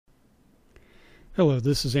Hello,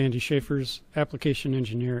 this is Andy Schaefers, Application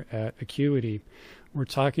Engineer at Acuity. We're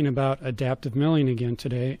talking about adaptive milling again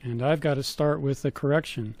today, and I've got to start with a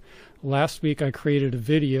correction. Last week I created a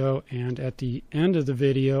video, and at the end of the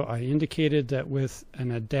video I indicated that with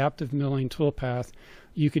an adaptive milling toolpath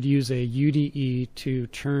you could use a UDE to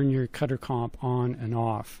turn your cutter comp on and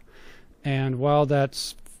off. And while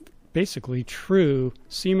that's basically true,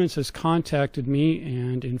 Siemens has contacted me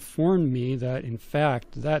and informed me that in fact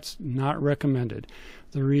that's not recommended.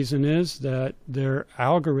 The reason is that their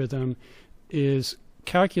algorithm is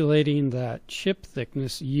calculating that chip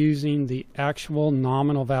thickness using the actual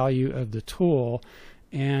nominal value of the tool,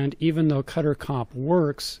 and even though cutter comp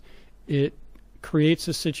works, it creates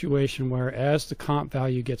a situation where as the comp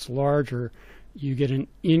value gets larger you get an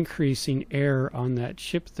increasing error on that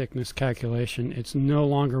chip thickness calculation. It's no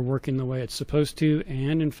longer working the way it's supposed to,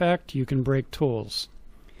 and in fact you can break tools.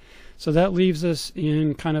 So that leaves us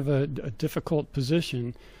in kind of a difficult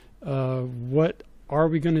position. What are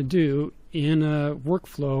we going to do in a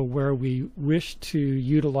workflow where we wish to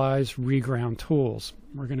utilize reground tools?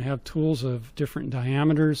 We're going to have tools of different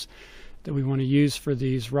diameters that we want to use for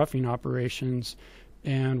these roughing operations,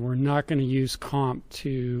 and we're not going to use comp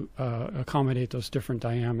to accommodate those different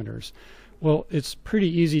diameters. Well, it's pretty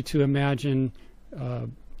easy to imagine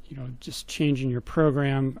just changing your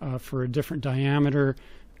program for a different diameter,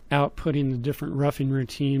 outputting the different roughing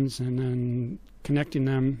routines, and then connecting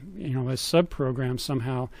them as sub-programs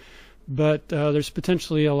somehow. But there's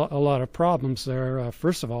potentially a lot of problems there.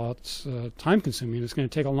 First of all, it's time consuming. It's going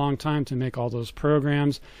to take a long time to make all those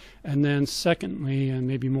programs. And then secondly, and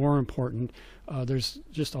maybe more important, there's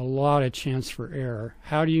just a lot of chance for error.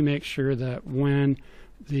 How do you make sure that when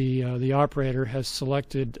the operator has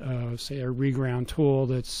selected, say, a reground tool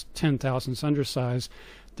that's 10 thousandths undersize,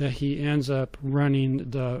 that he ends up running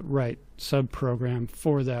the right sub-program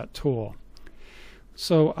for that tool?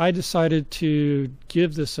 So I decided to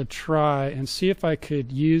give this a try and see if I could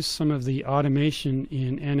use some of the automation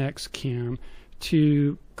in NXCAM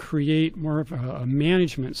to create more of a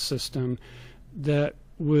management system that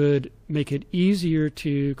would make it easier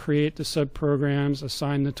to create the subprograms,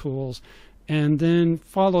 assign the tools, and then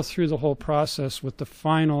follow through the whole process with the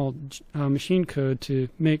final machine code to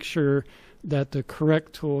make sure that the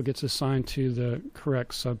correct tool gets assigned to the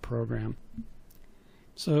correct subprogram.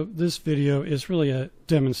 So this video is really a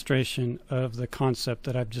demonstration of the concept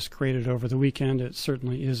that I've just created over the weekend. It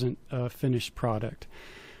certainly isn't a finished product.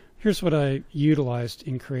 Here's what I utilized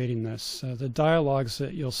in creating this. The dialogues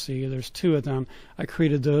that you'll see, there's two of them. I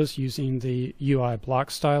created those using the UI block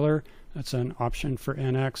styler. That's an option for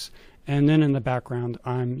NX. And then in the background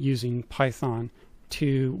I'm using Python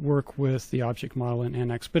to work with the object model in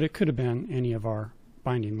NX, but it could have been any of our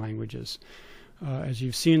binding languages. As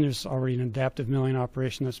you've seen, there's already an adaptive milling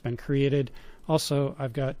operation that's been created. Also,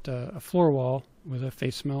 I've got a floor wall with a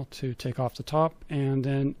face mill to take off the top, and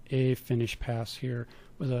then a finish pass here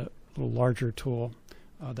with a little larger tool.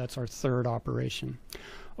 That's our third operation.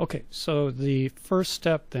 Okay, so the first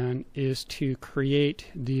step then is to create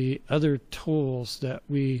the other tools that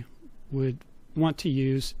we would want to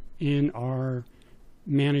use in our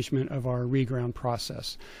management of our reground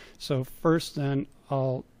process. So first then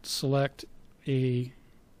I'll select a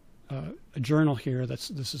journal here.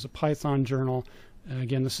 This is a Python journal.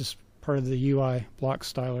 Again, this is part of the UI block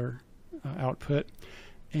styler output,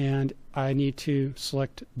 and I need to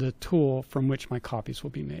select the tool from which my copies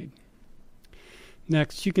will be made.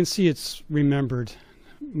 Next, you can see it's remembered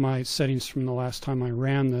my settings from the last time I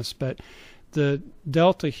ran this, but the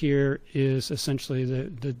delta here is essentially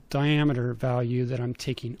the diameter value that I'm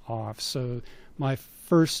taking off. So my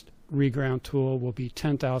first reground tool will be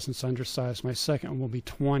 10 thousandths undersized, my second will be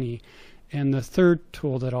 20, and the third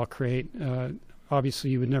tool that I'll create, obviously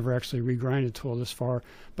you would never actually regrind a tool this far,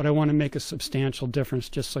 but I want to make a substantial difference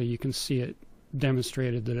just so you can see it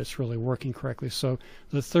demonstrated that it's really working correctly. So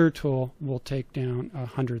the third tool will take down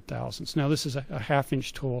 100 thousandths. Now this is a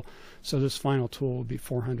half-inch tool, so this final tool will be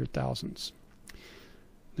 400 thousandths.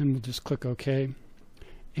 Then we'll just click OK,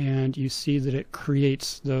 and you see that it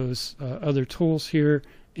creates those other tools here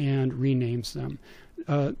and renames them.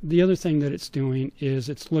 The other thing that it's doing is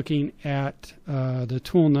it's looking at the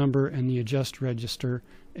tool number and the adjust register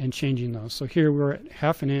and changing those. So here we're at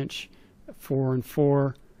half an inch, 4 and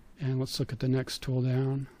 4, and let's look at the next tool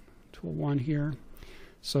down, tool 1 here.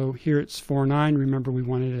 So here it's 4.9. Remember we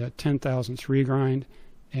wanted a 10 thousandths regrind,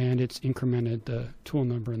 and it's incremented the tool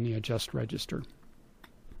number and the adjust register.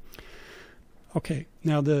 Okay,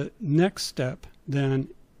 now the next step then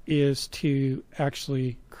is to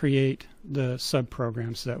actually create the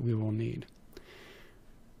subprograms that we will need.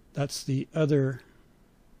 That's the other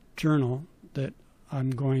journal that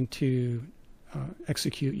I'm going to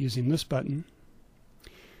execute using this button.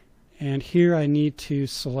 And here I need to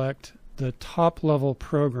select the top level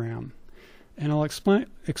program. And I'll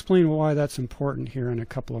explain why that's important here in a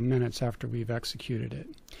couple of minutes after we've executed it.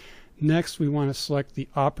 Next, we want to select the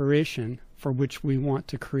operation for which we want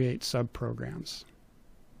to create subprograms.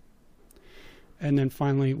 And then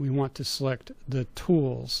finally, we want to select the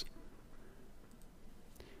tools.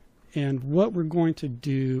 And what we're going to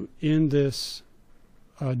do in this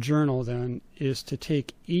journal then is to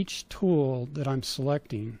take each tool that I'm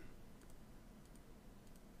selecting,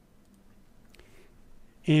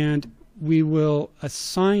 and we will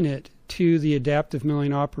assign it to the adaptive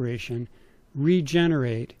milling operation,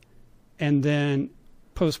 regenerate, and then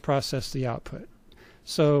post-process the output.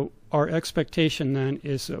 So our expectation then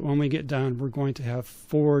is that when we get done, we're going to have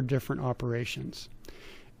 4 different operations.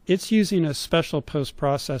 It's using a special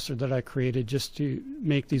post-processor that I created just to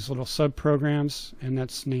make these little subprograms, and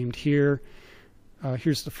that's named here.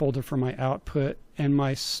 Here's the folder for my output, and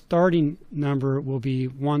my starting number will be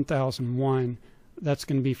 1001. That's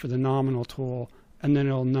going to be for the nominal tool, and then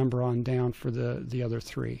it'll number on down for the other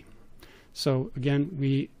 3. So again,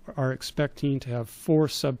 we are expecting to have 4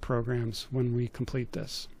 subprograms when we complete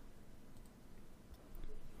this.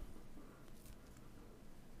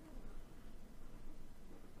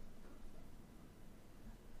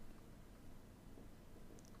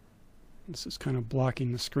 This is kind of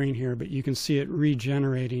blocking the screen here, but you can see it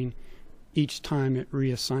regenerating each time it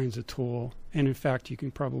reassigns a tool. And in fact, you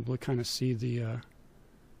can probably kind of see the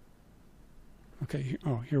okay,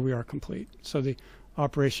 oh, here we are complete. So the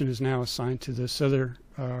operation is now assigned to this other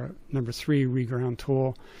number 3 reground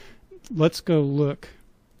tool. Let's go look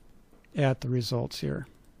at the results here.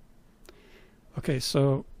 Okay,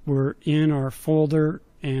 so we're in our folder,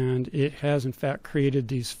 and it has in fact created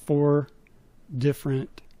these 4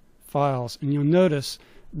 different files, and you'll notice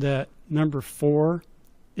that number 4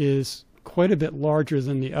 is quite a bit larger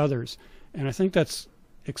than the others, and I think that's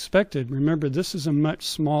expected. Remember, this is a much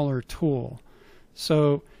smaller tool,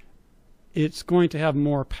 so it's going to have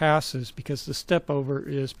more passes because the step over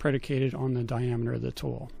is predicated on the diameter of the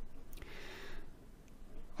tool.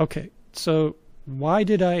 Okay, so why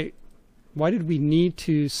did we need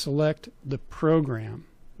to select the program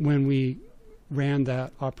when we ran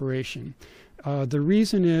that operation? The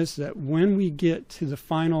reason is that when we get to the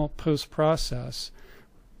final post-process,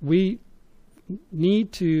 we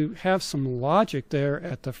need to have some logic there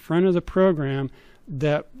at the front of the program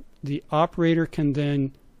that the operator can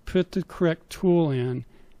then put the correct tool in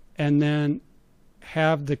and then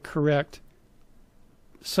have the correct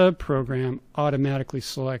subprogram automatically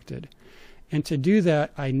selected. And to do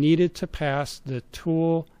that, I needed to pass the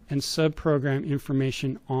tool and subprogram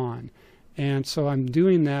information on. And so I'm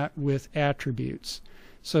doing that with attributes.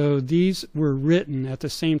 So these were written at the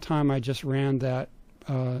same time I just ran that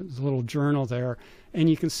little journal there. And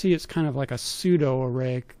you can see it's kind of like a pseudo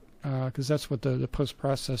array because that's what the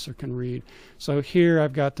post-processor can read. So here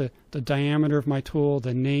I've got the diameter of my tool,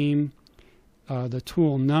 the name, the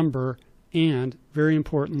tool number, and very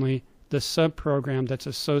importantly, the subprogram that's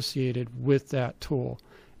associated with that tool.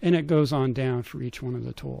 And it goes on down for each one of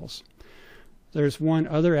the tools. There's one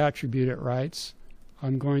other attribute it writes.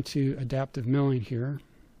 I'm going to adaptive milling here.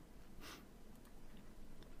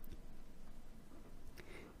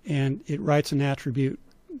 And it writes an attribute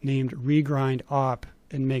named regrind op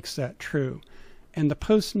and makes that true. And the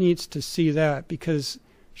post needs to see that because,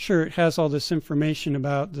 sure, it has all this information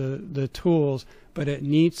about the tools, but it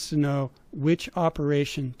needs to know which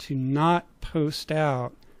operation to not post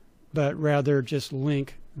out, but rather just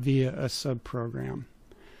link via a subprogram.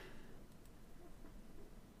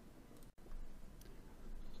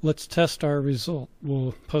 Let's test our result.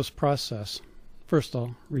 We'll post-process. First,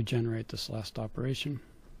 I'll regenerate this last operation.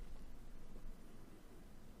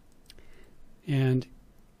 And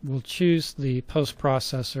we'll choose the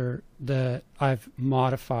post-processor that I've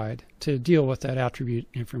modified to deal with that attribute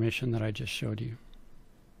information that I just showed you.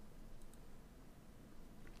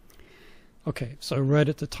 Okay, so right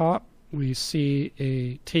at the top, we see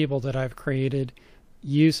a table that I've created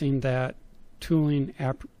using that tooling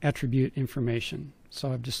attribute information.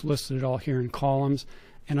 So I've just listed it all here in columns,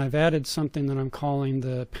 and I've added something that I'm calling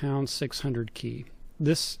the #600 key.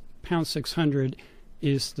 This #600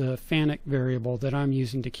 is the FANUC variable that I'm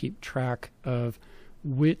using to keep track of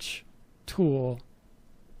which tool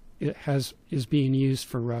is being used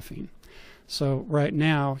for roughing. So right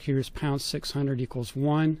now, here's #600 equals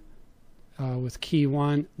 1 with key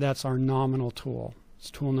 1. That's our nominal tool. It's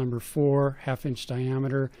tool number 4, 1/2 inch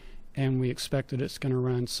diameter, and we expect that it's going to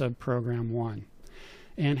run subprogram 1.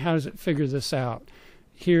 And how does it figure this out?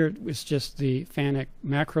 here it's just the FANUC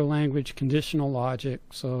macro language conditional logic,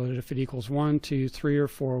 so that if it equals 1, 2, 3, or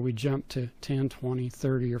 4, we jump to 10, 20,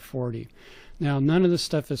 30, or 40. Now, none of this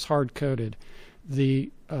stuff is hard-coded.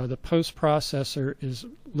 The post processor is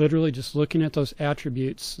literally just looking at those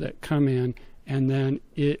attributes that come in, and then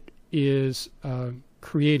it is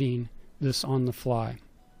creating this on the fly.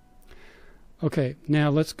 Okay,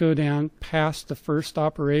 now let's go down past the first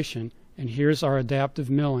operation, and here's our adaptive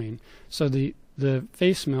milling. So the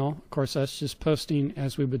face mill, of course, that's just posting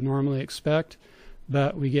as we would normally expect,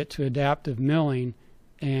 but we get to adaptive milling,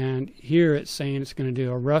 and here it's saying it's going to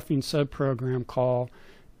do a roughing subprogram call.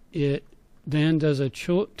 It then does a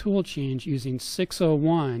tool change using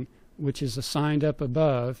 601, which is assigned up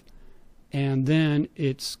above, and then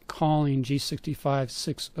it's calling G65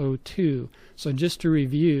 602. So just to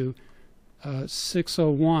review,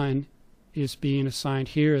 601 is being assigned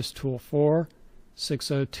here as tool 4.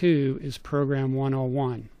 602 is program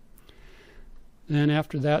 101. Then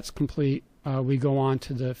after that's complete, we go on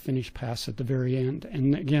to the finish pass at the very end.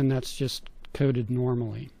 And again, that's just coded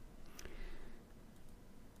normally.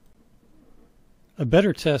 A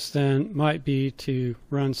better test then might be to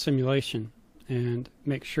run simulation and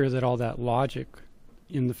make sure that all that logic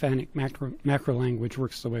in the FANUC macro language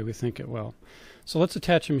works the way we think it will. So let's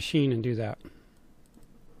attach a machine and do that.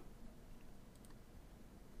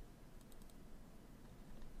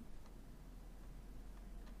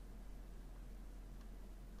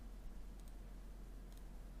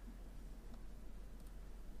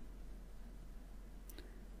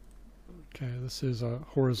 Okay, this is a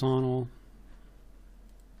horizontal.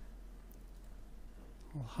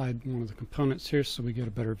 I'll hide one of the components here so we get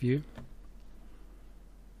a better view.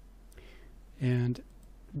 And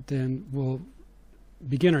then we'll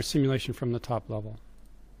begin our simulation from the top level.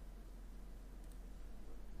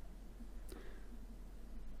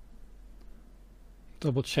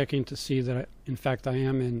 Double checking to see that in fact I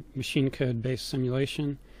am in machine code based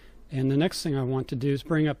simulation. And the next thing I want to do is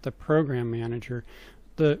bring up the program manager.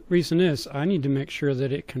 The reason is I need to make sure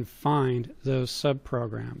that it can find those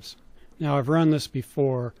subprograms. Now I've run this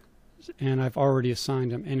before and I've already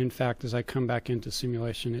assigned them, and in fact as I come back into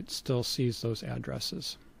simulation it still sees those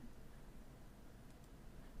addresses.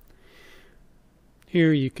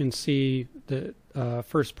 Here you can see the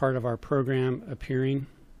first part of our program appearing.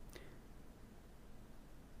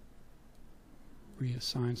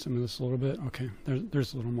 Reassign some of this a little bit. Okay,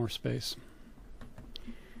 there's a little more space.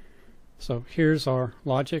 So here's our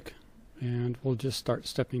logic, and we'll just start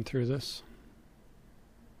stepping through this.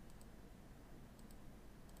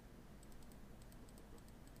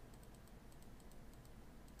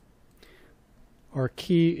 Our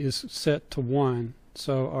key is set to 1,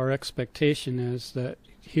 so our expectation is that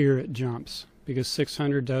here it jumps, because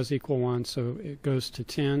 600 does equal 1, so it goes to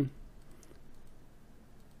 10,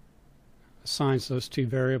 assigns those two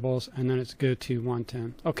variables, and then it's go to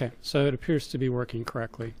 110. Okay, so it appears to be working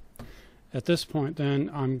correctly. At this point then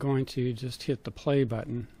I'm going to just hit the play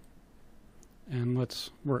button, and let's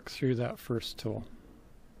work through that first tool.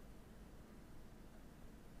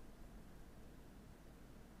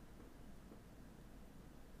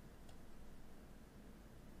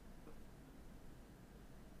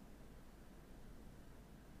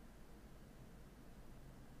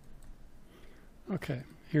 Okay,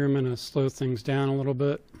 here I'm going to slow things down a little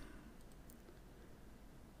bit.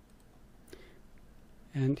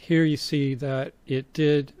 And here you see that it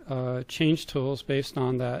did change tools based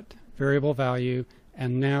on that variable value,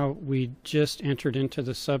 and now we just entered into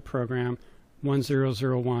the subprogram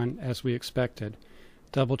 1001 as we expected.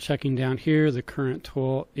 Double checking down here, the current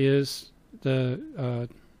tool is the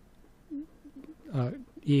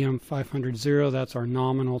EM500, that's our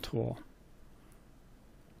nominal tool.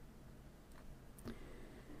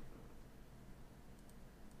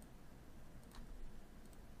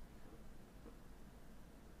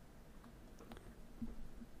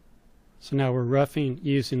 So now we're roughing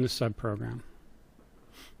using the subprogram.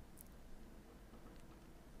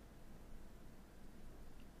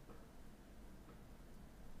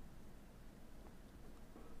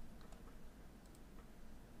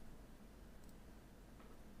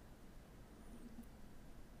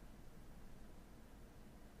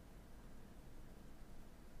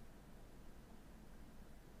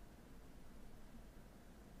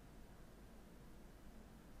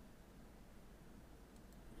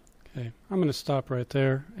 Okay, I'm going to stop right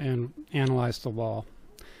there and analyze the wall.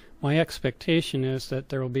 My expectation is that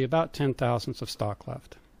there will be about 10 thousandths of stock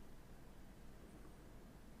left.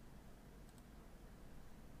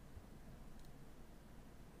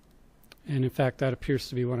 And in fact that appears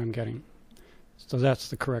to be what I'm getting. So that's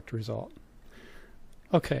the correct result.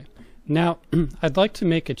 Okay, now I'd like to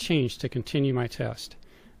make a change to continue my test.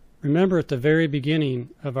 Remember at the very beginning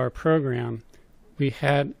of our program, we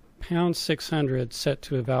had pound 600 set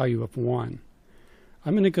to a value of 1.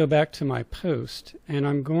 I'm going to go back to my post and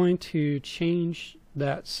I'm going to change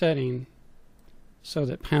that setting so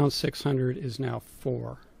that pound 600 is now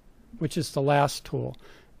 4, which is the last tool.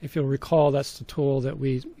 If you'll recall, that's the tool that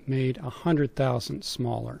we made 100,000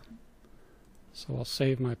 smaller. So I'll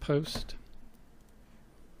save my post.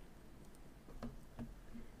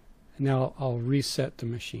 And now I'll reset the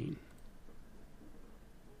machine.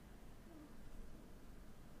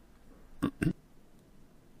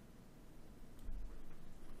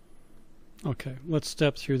 Okay, let's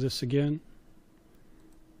step through this again.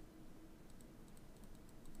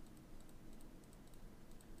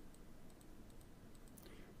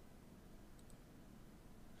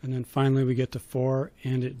 And then finally we get to 4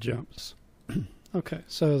 and it jumps. Okay,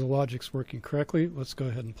 so the logic's working correctly. Let's go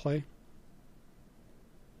ahead and play.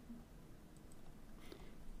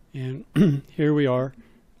 And here we are.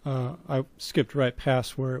 I skipped right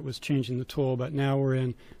past where it was changing the tool, but now we're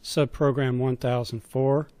in subprogram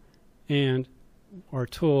 1004, and our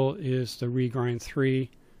tool is the regrind 3,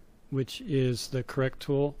 which is the correct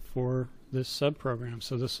tool for this subprogram.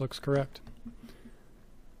 So this looks correct.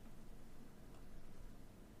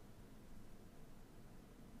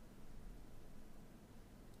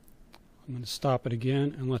 I'm going to stop it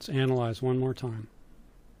again and let's analyze one more time.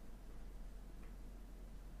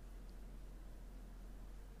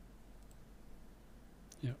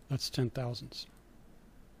 Yeah, that's 10 thousandths.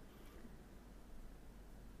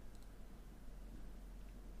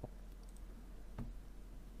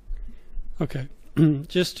 Okay,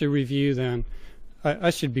 just to review then, I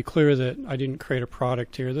should be clear that I didn't create a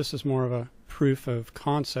product here. This is more of a proof of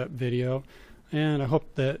concept video, and I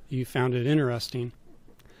hope that you found it interesting.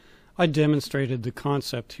 I demonstrated the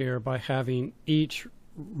concept here by having each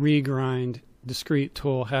regrind discrete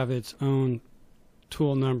tool have its own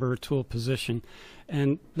tool number, tool position,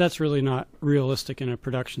 and that's really not realistic in a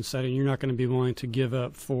production setting. You're not going to be willing to give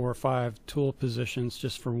up 4 or 5 tool positions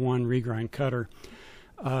just for one regrind cutter.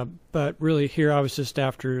 But really here I was just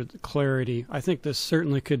after the clarity. I think this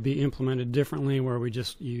certainly could be implemented differently where we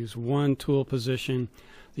just use one tool position.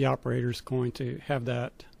 The operator is going to have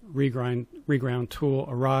that reground tool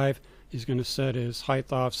arrive. He's going to set his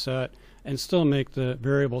height offset and still make the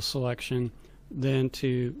variable selection then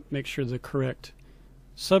to make sure the correct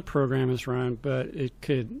subprogram is run, but it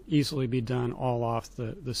could easily be done all off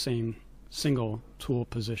the same single tool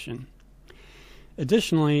position.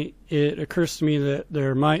 Additionally, it occurs to me that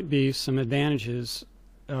there might be some advantages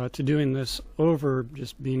to doing this over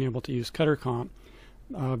just being able to use cutter comp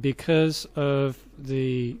because of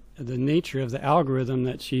the nature of the algorithm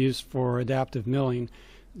that's used for adaptive milling.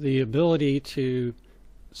 The ability to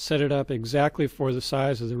set it up exactly for the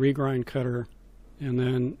size of the regrind cutter, and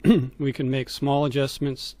then we can make small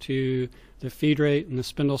adjustments to the feed rate and the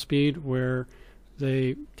spindle speed where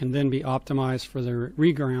they can then be optimized for their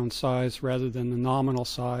reground size rather than the nominal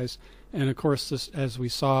size. And of course, this, as we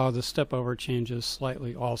saw, the step over changes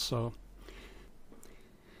slightly also.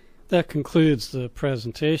 That concludes the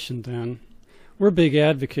presentation then. We're big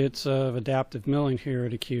advocates of adaptive milling here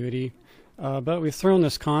at Acuity, but we've thrown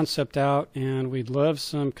this concept out and we'd love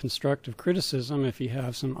some constructive criticism. If you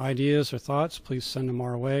have some ideas or thoughts, please send them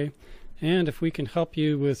our way. And if we can help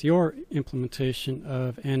you with your implementation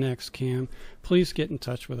of NXCAM, please get in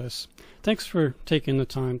touch with us. Thanks for taking the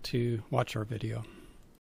time to watch our video.